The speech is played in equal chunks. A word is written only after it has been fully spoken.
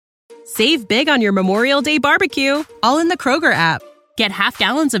Save big on your Memorial Day barbecue, all in the Kroger app. Get half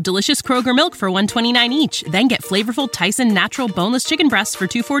gallons of delicious Kroger milk for $1.29 each. Then get flavorful Tyson natural boneless chicken breasts for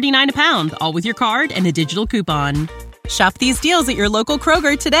 $2.49 a pound, all with your card and a digital coupon. Shop these deals at your local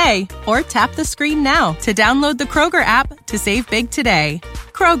Kroger today, or tap the screen now to download the Kroger app to save big today.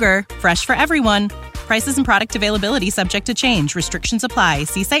 Kroger, fresh for everyone. Prices and product availability subject to change. Restrictions apply.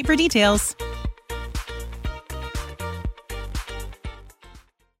 See site for details.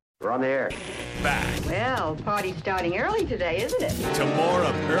 We're on the air. Back Well, party's starting early today, isn't it? to more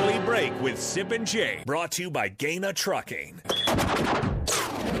of Early Break with Sip and Jay, brought to you by Gaina Trucking.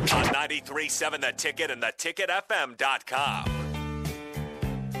 On 93.7 The Ticket and theticketfm.com.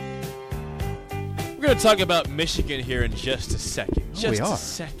 We're going to talk about Michigan here in just a second. we are. A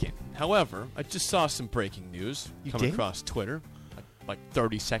second. However, I just saw some breaking news come across Twitter like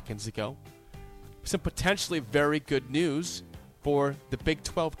 30 seconds ago. Some potentially very good news for the Big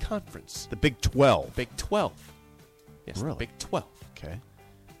 12 Conference. The Big 12. Big 12. Yes, Really? the Big 12. Okay.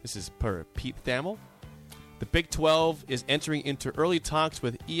 This is per Pete Thamel. The Big 12 is entering into early talks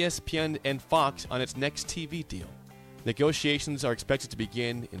with ESPN and Fox on its next TV deal. Negotiations are expected to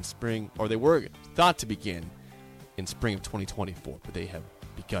begin in spring, or they were thought to begin in spring of 2024, but they have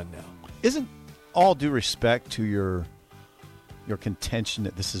begun now. Isn't all due respect to your contention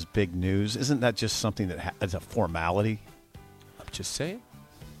that this is big news? Isn't that just something that is a formality? I'm just saying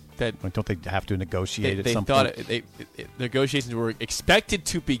that Like, don't they have to negotiate at they some thought point? negotiations were expected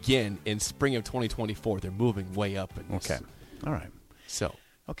to begin in spring of 2024. They're moving way up in this. Okay. All right. So,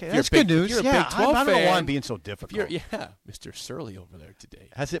 Okay, if you're that's a big- good if news. you're a Yeah, Big 12 I don't know why fan, I'm being so if difficult. you're, Mr. Surly over there today.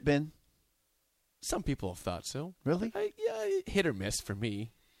 Has it been? Some people have thought so. Really? Hit or miss for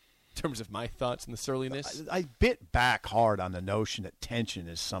me in terms of my thoughts and the surliness. I bit back hard on the notion that tension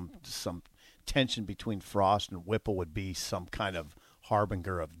is some tension between Frost and Whipple would be some kind of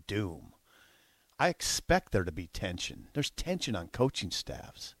harbinger of doom. I expect there to be tension. There's tension on coaching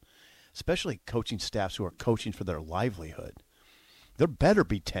staffs, especially coaching staffs who are coaching for their livelihood. There better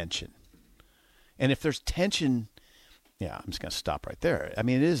be tension. And if there's tension, I'm just going to stop right there. I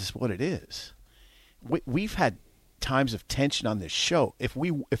mean, it is what it is. We've had times of tension on this show.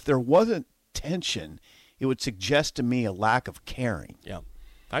 If there wasn't tension, it would suggest to me a lack of caring. Yeah,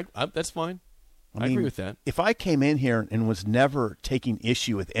 I that's fine. I mean, agree with that. If I came in here and was never taking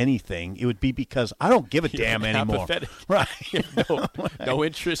issue with anything, it would be because I don't give a damn anymore. Apathetic. Right. No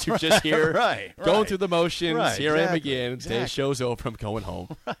interest. You're just here Right. going through the motions. Right, Here I am exactly, again. exactly. Today's show's over. I'm going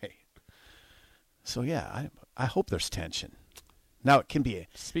home. Right. So, I hope there's tension. Now, there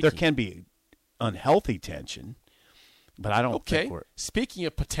Speaking- can be unhealthy tension, but I don't Okay. think we're... Speaking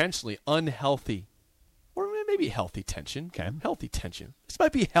of potentially unhealthy, or maybe healthy tension. Okay. Healthy tension. This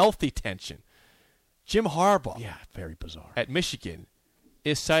might be healthy tension. Jim Harbaugh Yeah, very bizarre. at Michigan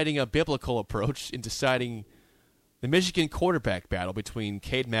is citing a biblical approach in deciding the Michigan quarterback battle between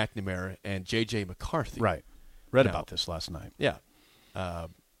Cade McNamara and J.J. McCarthy. Right. Read Now- about this last night. Yeah.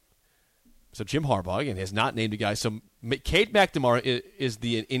 So Jim Harbaugh, again, has not named a guy. So Cade McNamara is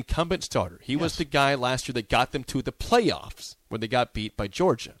the incumbent starter. He was Yes. the guy last year that got them to the playoffs when they got beat by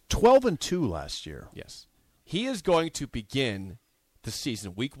Georgia. 12-2 last year. Yes. He is going to begin the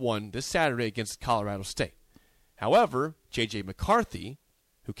season, week 1, this Saturday against Colorado State. However, J.J. McCarthy,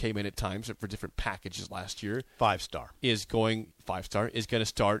 who came in at times for different packages last year, 5-star. is going 5-star, is going to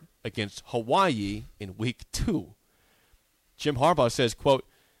start against Hawaii in week 2. Jim Harbaugh says, quote,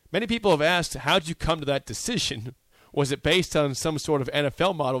 "Many people have asked, how'd you come to that decision? Was it based on some sort of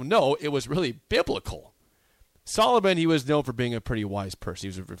NFL model? No, it was really biblical." Solomon, he was known for being a pretty wise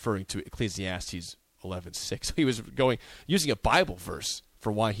person. He was referring to Ecclesiastes 11:6. He was using a Bible verse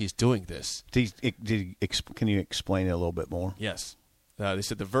for why he's doing this. Can you explain it a little bit more? Yes. They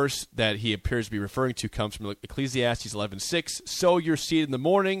said the verse that he appears to be referring to comes from Ecclesiastes 11:6. "Sow your seed in the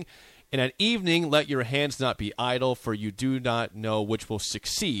morning, and at evening let your hands not be idle, for you do not know which will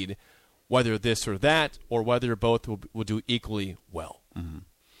succeed, whether this or that, or whether both will do equally well." Mm-hmm.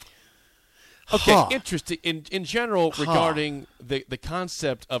 Okay, interesting. In general, regarding the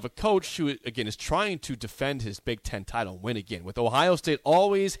concept of a coach who, again, is trying to defend his Big Ten title and win again, with Ohio State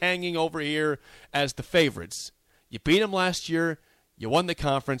always hanging over here as the favorites. You beat them last year, you won the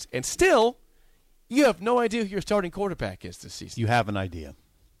conference, and still, you have no idea who your starting quarterback is this season. You have an idea.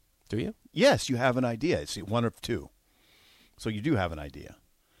 Do you? Yes, you have an idea. It's one of two. So you do have an idea.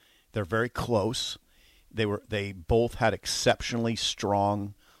 They're very close. They both had exceptionally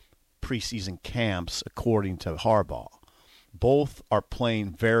strong preseason camps, according to Harbaugh. Both are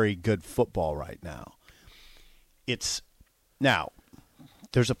playing very good football right now. Now,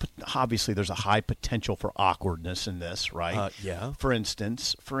 obviously there's a high potential for awkwardness in this, right? Yeah. For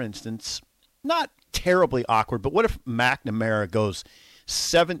instance, not terribly awkward, but what if McNamara goes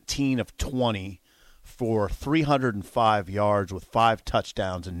 17 of 20 for 305 yards with 5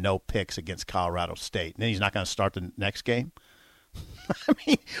 touchdowns and no picks against Colorado State, and then he's not going to start the next game? I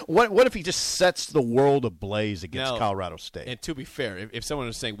mean, what if he just sets the world ablaze against Colorado State? And to be fair, if someone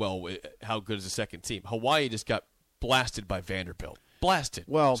was saying, well, how good is the second team? Hawaii just got blasted by Vanderbilt. Blasted.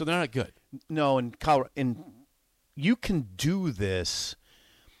 Well, so they're not good. No, and you can do this.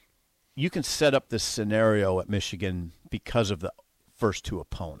 You can set up this scenario at Michigan because of the first 2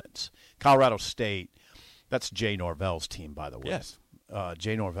 opponents. Colorado State, that's Jay Norvell's team, by the way. Yes.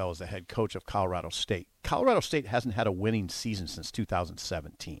 Jay Norvell is the head coach of Colorado State. Colorado State hasn't had a winning season since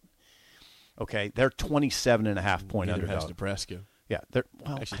 2017. Okay, they're 27.5-point Neither underdog. has Nebraska. Yeah,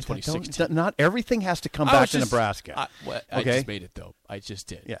 actually 2016. Not everything has to come back to Nebraska. I just made it though. I just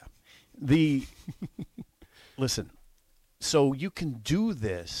did. Yeah. Listen. So you can do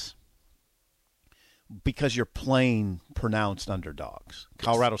this because you're playing pronounced underdogs. Yes.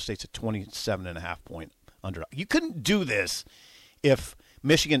 Colorado State's a 27.5-point underdog. You couldn't do this if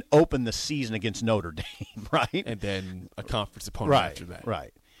Michigan opened the season against Notre Dame, right? And then a conference opponent after that.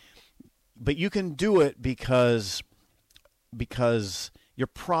 Right. But you can do it because you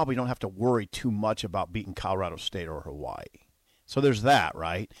probably don't have to worry too much about beating Colorado State or Hawaii. So there's that,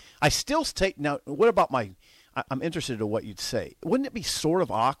 right? I still take now. What about I'm interested in what you'd say. Wouldn't it be sort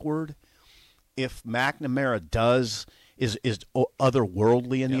of awkward if McNamara is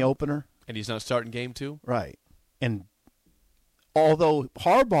otherworldly in the opener, and he's not starting game 2, right? And although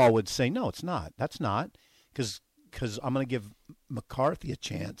Harbaugh would say no, it's not. That's not because I'm going to give McCarthy a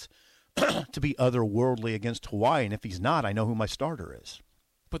chance to be otherworldly against Hawaii, and if he's not, I know who my starter is.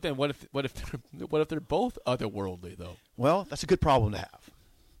 But then what if they're both otherworldly though? Well, that's a good problem to have.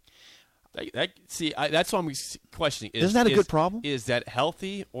 That's what I'm questioning. Isn't that a good problem? Is that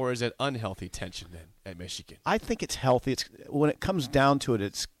healthy or is it unhealthy tension then at Michigan? I think it's healthy. It's when it comes down to it,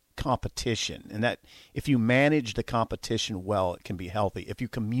 it's competition, and that if you manage the competition well, it can be healthy. If you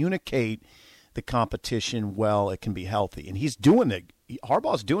communicate the competition well, it can be healthy. And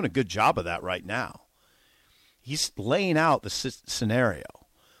Harbaugh's doing a good job of that right now. He's laying out the scenario.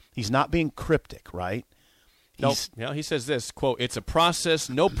 He's not being cryptic, right? He says this, quote, "It's a process.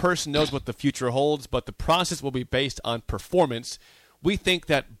 No person knows what the future holds, but the process will be based on performance. We think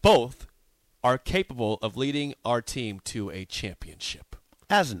that both are capable of leading our team to a championship."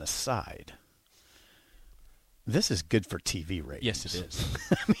 As an aside, this is good for TV ratings. Yes, it is.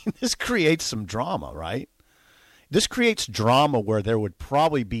 I mean, this creates some drama, right? This creates drama where there would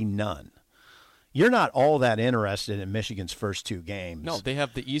probably be none. You're not all that interested in Michigan's first 2 games. No, they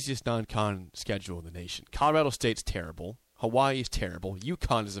have the easiest non-con schedule in the nation. Colorado State's terrible. Hawaii's terrible.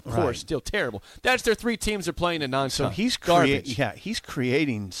 UConn is, of course, still terrible. That's their 3 teams they're playing in non-con. So he's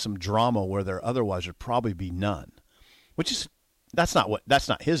creating some drama where there otherwise would probably be none, which is that's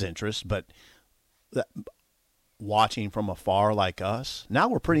not his interest, but watching from afar like us, now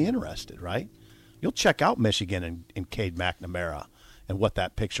we're pretty interested, right? You'll check out Michigan and Cade McNamara and what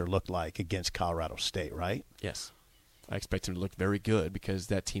that picture looked like against Colorado State, right? Yes. I expect him to look very good because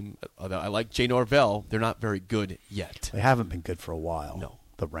that team, although I like Jay Norvell, they're not very good yet. They haven't been good for a while. No.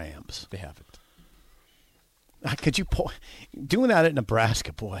 The Rams. They haven't. Could you doing that at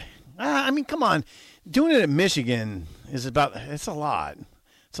Nebraska, boy? I mean, come on. Doing it at Michigan it's a lot.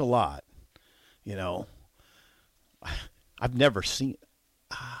 It's a lot. You know, I've never seen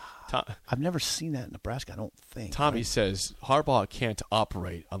that in Nebraska, I don't think. Tommy says Harbaugh can't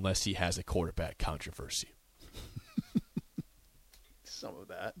operate unless he has a quarterback controversy. Some of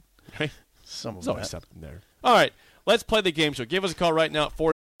that. Right? There's always something there. All right, let's play the game show. Give us a call right now at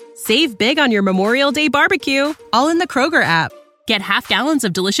 4. Save big on your Memorial Day barbecue, all in the Kroger app. Get half gallons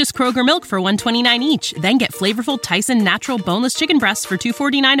of delicious Kroger milk for $1.29 each. Then get flavorful Tyson natural boneless chicken breasts for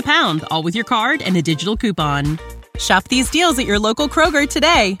 $2.49 a pound, all with your card and a digital coupon. Shop these deals at your local Kroger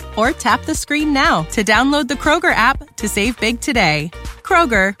today, or tap the screen now to download the Kroger app to save big today.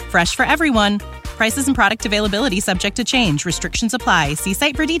 Kroger, fresh for everyone. Prices and product availability subject to change. Restrictions apply. See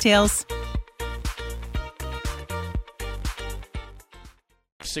site for details.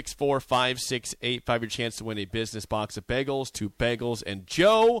 645-685, your chance to win a business box of bagels. 2 bagels. And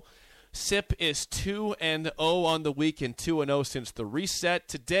Joe, Sip is 2-0 on the week and 2-0 since the reset.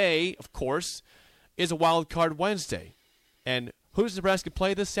 Today, of course, is a Wild Card Wednesday. And who does Nebraska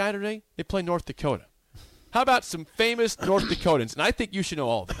play this Saturday? They play North Dakota. How about some famous North Dakotans? And I think you should know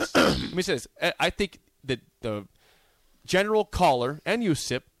all this. Let me say this. I think that the general caller and you,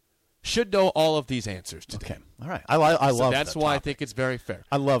 Sip, should know all of these answers today. All right. I love So that's the why I topic. think it's very fair.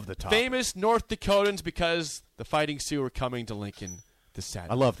 I love the topic. Famous North Dakotans because the Fighting Sioux are coming to Lincoln this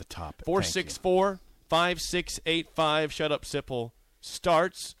Saturday. I love the topic. 464-5685. Shut Up Sipple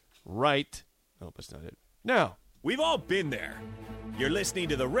starts right. Oh, that's not it. Now. We've all been there. You're listening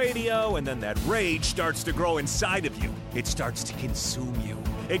to the radio, and then that rage starts to grow inside of you. It starts to consume you.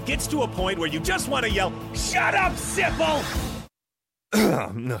 It gets to a point where you just want to yell, "Shut up, Sipple!"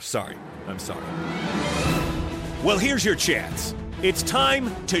 No, sorry. I'm sorry. Well, here's your chance. It's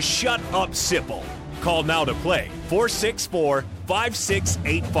time to shut up, Sipple. Call now to play.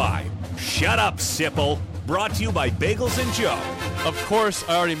 464-5685. Shut up, Sipple. Brought to you by Bagels and Joe. Of course,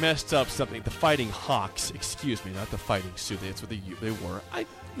 I already messed up something. The Fighting Hawks. Excuse me, not the Fighting Sioux. That's what they were. I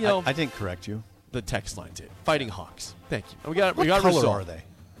didn't correct you. The text line did. Fighting Hawks. Thank you. We got What it color resolved. are they?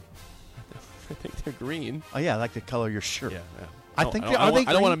 I think they're green. Oh, yeah, I like the color of your shirt. Yeah. I No, think I are they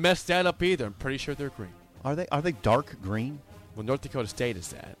don't want to green? mess that up either. I'm pretty sure they're green. Are they dark green? Well, North Dakota State is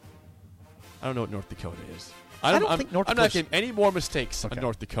that. I don't know what North Dakota is. I don't think North I'm not Dakota's- getting any more mistakes Okay. on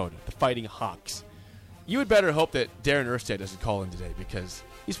North Dakota. The Fighting Hawks. You would better hope that Darren Erstad doesn't call in today because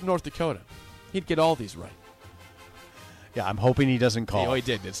he's from North Dakota. He'd get all these right. Yeah, I'm hoping he doesn't call. Oh, he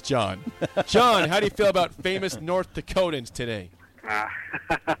did. It's John. John, how do you feel about famous North Dakotans today?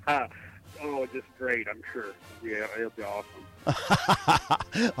 Oh, just great, I'm sure. Yeah, it'll be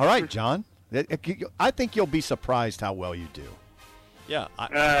awesome. All right, John. I think you'll be surprised how well you do. Yeah, I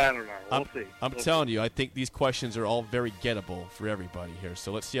don't know. We'll see. I'm We'll telling you, I think these questions are all very gettable for everybody here.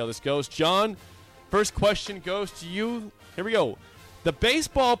 So let's see how this goes. John, first question goes to you. Here we go. The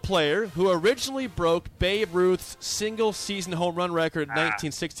baseball player who originally broke Babe Ruth's single-season home run record in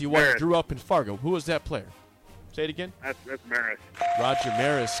 1961 Maris. grew up in Fargo. Who was that player? Say it again. That's Maris. Roger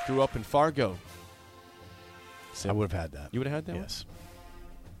Maris grew up in Fargo. I would have had that. You would have had that one? Yes.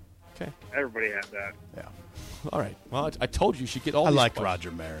 Okay. Everybody had that. Yeah. All right. Well, I told you should get all I these like questions.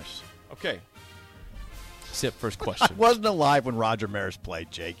 Roger Maris. Okay. Sip, first I question. wasn't alive when Roger Maris played,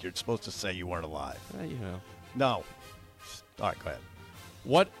 Jake. You're supposed to say you weren't alive. You know. No. All right, go ahead.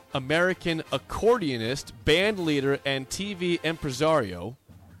 What American accordionist, band leader, and TV impresario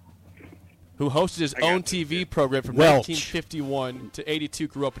who hosted his I got own this, TV yeah. program from Welch. 1951 to 82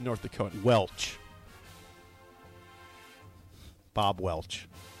 grew up in North Dakota? Welch. Bob Welch.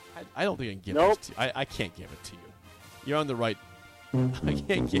 I don't think I can give Nope. this to you. I can't give it to you. You're on the right. I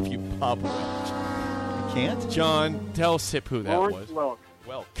can't give you Bob Welch. You can't? John, tell Sip who that Lawrence was. Welk.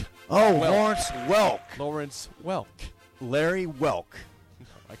 Welk. Oh, Welch. Lawrence Welk. Lawrence Welk. Larry Welk. No,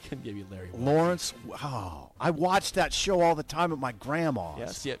 I couldn't give you Larry Welk. Lawrence. Oh, I watched that show all the time at my grandma's.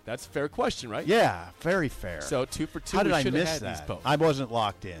 Yes, yeah, that's a fair question, right? Yeah, very fair. So 2 for 2. How did we I should have miss had these that? both. I wasn't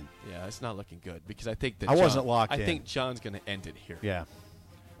locked in. Yeah, it's not looking good because I think that I wasn't John- locked I in. think John's going to end it here. Yeah.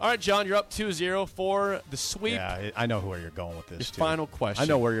 All right, John, you're up 2-0 for the sweep. Yeah, I know where you're going with this. Your too. final question. I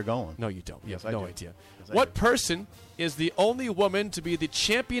know where you're going. No, you don't. You Yes, have I no do. idea. Yes, I What do. person is the only woman to be the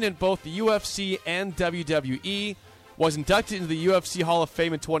champion in both the UFC and WWE, was inducted into the UFC Hall of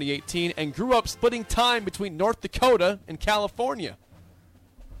Fame in 2018, and grew up splitting time between North Dakota and California?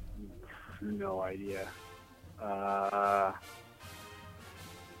 No idea.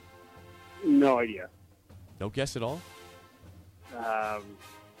 No idea. No guess at all?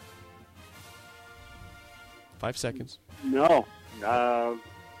 5 seconds. No. Got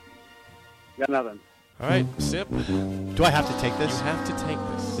nothing. All right, Sip, Do I have to take you this? have to take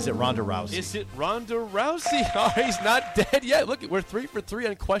this. Is it Ronda Rousey? Is it Ronda Rousey? Oh, he's not dead yet. Look, we're 3 for 3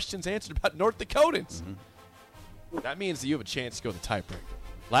 on questions answered about North Dakotans. That means that you have a chance to go to the tiebreaker.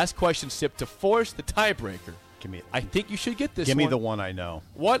 Last question, Sip, to force the tiebreaker. I think you should get this Give one. me the one I know.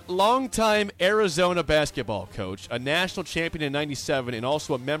 What longtime Arizona basketball coach, a national champion in '97 and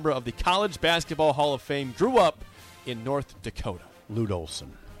also a member of the College Basketball Hall of Fame, grew up in North Dakota? Lute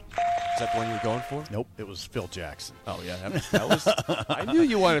Olson. Is that the one you were going for? Nope, it was Phil Jackson. Oh, yeah. That was I knew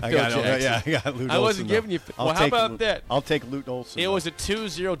you wanted Phil Jackson. Yeah, I got Lute I wasn't Olson, giving though. you. I'll Well, how take about Lute- that? I'll take Lute Olson. It though. was a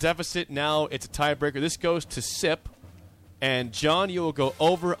 2-0 deficit. Now it's a tiebreaker. This goes to Sip. And, John, you will go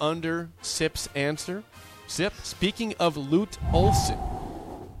over under Sip's answer. Sip, speaking of Lute Olson.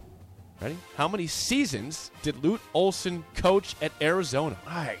 Ready? How many seasons did Lute Olson coach at Arizona?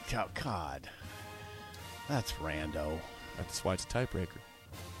 Oh, God. That's rando. That's why it's a tiebreaker.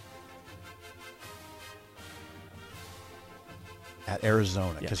 At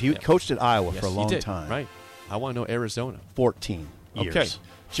Arizona. Because Yeah, he coached at Iowa Yes, for a he long did. time. Right. I want to know Arizona. 14 years. Okay.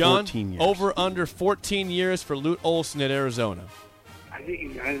 John, 14 years. over under 14 years for Lute Olson at Arizona. I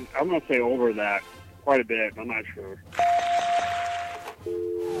think I'm going to say over that quite a bit. I'm not sure.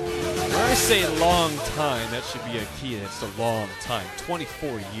 All right, I say long time, that should be a key. It's a long time.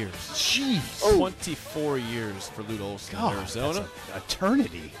 24 years. Jeez. 24 years for Lute Olson in Arizona. That's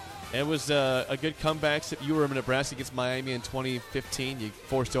eternity. It was a good comeback. You were in Nebraska against Miami in 2015. You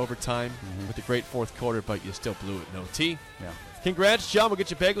forced overtime with a great fourth quarter, but you still blew it in OT. Yeah. Congrats, John. We'll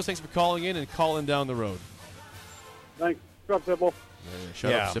get you bagels. Thanks for calling in and calling down the road. Thanks. Shut up, Sipple.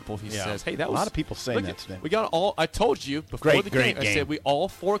 Shut up, Sipple. He says, hey, that was... A lot of people saying that today. We got all... I told you before the game, game. I said all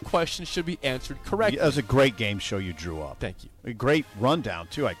 4 questions should be answered correctly. That was a great game show you drew up. Thank you. A great rundown,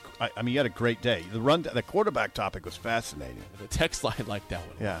 too. I mean, you had a great day. The quarterback topic was fascinating. The text line liked that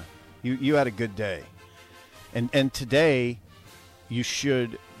one. Yeah. You had a good day. And today,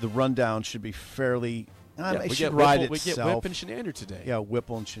 the rundown should be fairly... we get Whip and Shenander today. Yeah,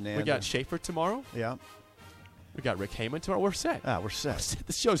 Whipple and Shenander. We got Schaefer tomorrow. Yeah. We got Rick Heyman tomorrow. We're set. We're set.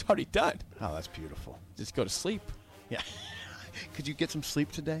 The show's already done. Oh, that's beautiful. Just go to sleep. Yeah. Could you get some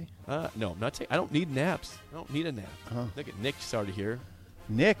sleep today? No, I'm not I don't need naps. I don't need a nap. Look at Nick started here.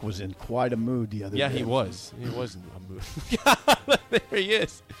 Nick was in quite a mood the other day. Yeah, he was. He was in a mood. There he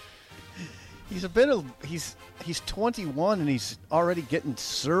is. He's he's 21 and he's already getting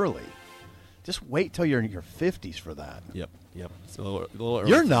surly. Just wait till you're in your 50s for that. Yep. It's a little early.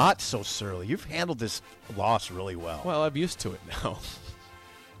 You're not so surly. You've handled this loss really well. Well, I'm used to it now.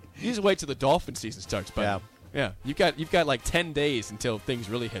 You just wait till the Dolphin season starts, buddy. Yeah. You've got like 10 days until things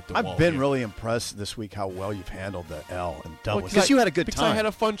really hit the wall. I've been really impressed this week how well you've handled the L and Dublin. Because you had a good time. Because I had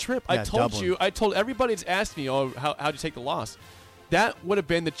a fun trip. Yeah, I told everybody that's asked me, how'd you take the loss? That would have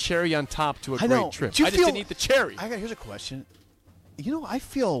been the cherry on top to a great trip. I just didn't eat the cherry. Here's a question. I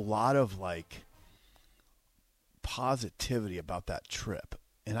feel a lot of positivity about that trip,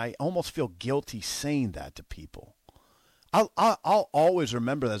 and I almost feel guilty saying that to people. I'll always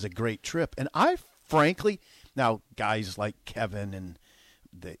remember that as a great trip, and I frankly, now guys like Kevin and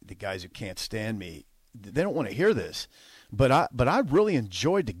the guys who can't stand me, they don't want to hear this, but I really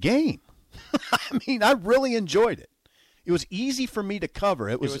enjoyed the game. I mean, I really enjoyed it. It was easy for me to cover.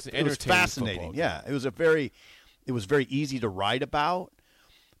 It was fascinating. Yeah, it was very easy to write about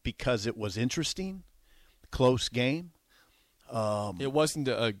because it was interesting. Close game. It wasn't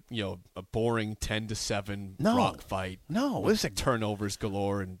a boring 10-7 rock fight. No, it was turnovers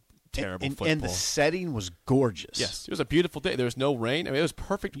galore and terrible football. And the setting was gorgeous. Yes, it was a beautiful day. There was no rain. I mean, it was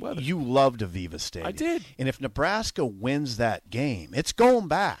perfect weather. You loved Aviva Stadium. I did. And if Nebraska wins that game, it's going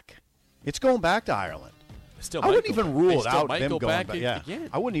back. It's going back to Ireland. I wouldn't even rule out them going back. Yeah,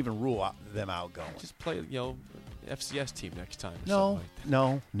 I wouldn't even rule them out going. Just play, FCS team next time. No.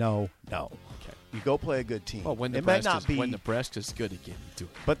 Okay. You go play a good team. Well, when Nebraska's good again, you do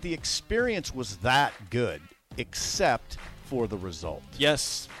it. But the experience was that good, except for the result.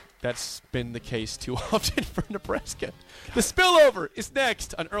 Yes, that's been the case too often for Nebraska. The spillover is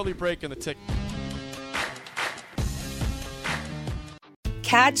next on Early Break in the Tick.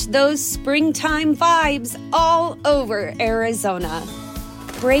 Catch those springtime vibes all over Arizona.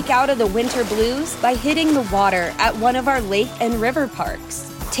 Break out of the winter blues by hitting the water at one of our lake and river parks.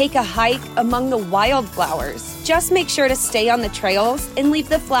 Take a hike among the wildflowers. Just make sure to stay on the trails and leave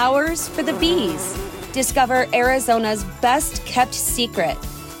the flowers for the bees. Discover Arizona's best-kept secret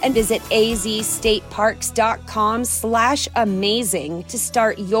and visit azstateparks.com/amazing to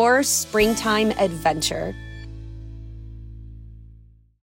start your springtime adventure.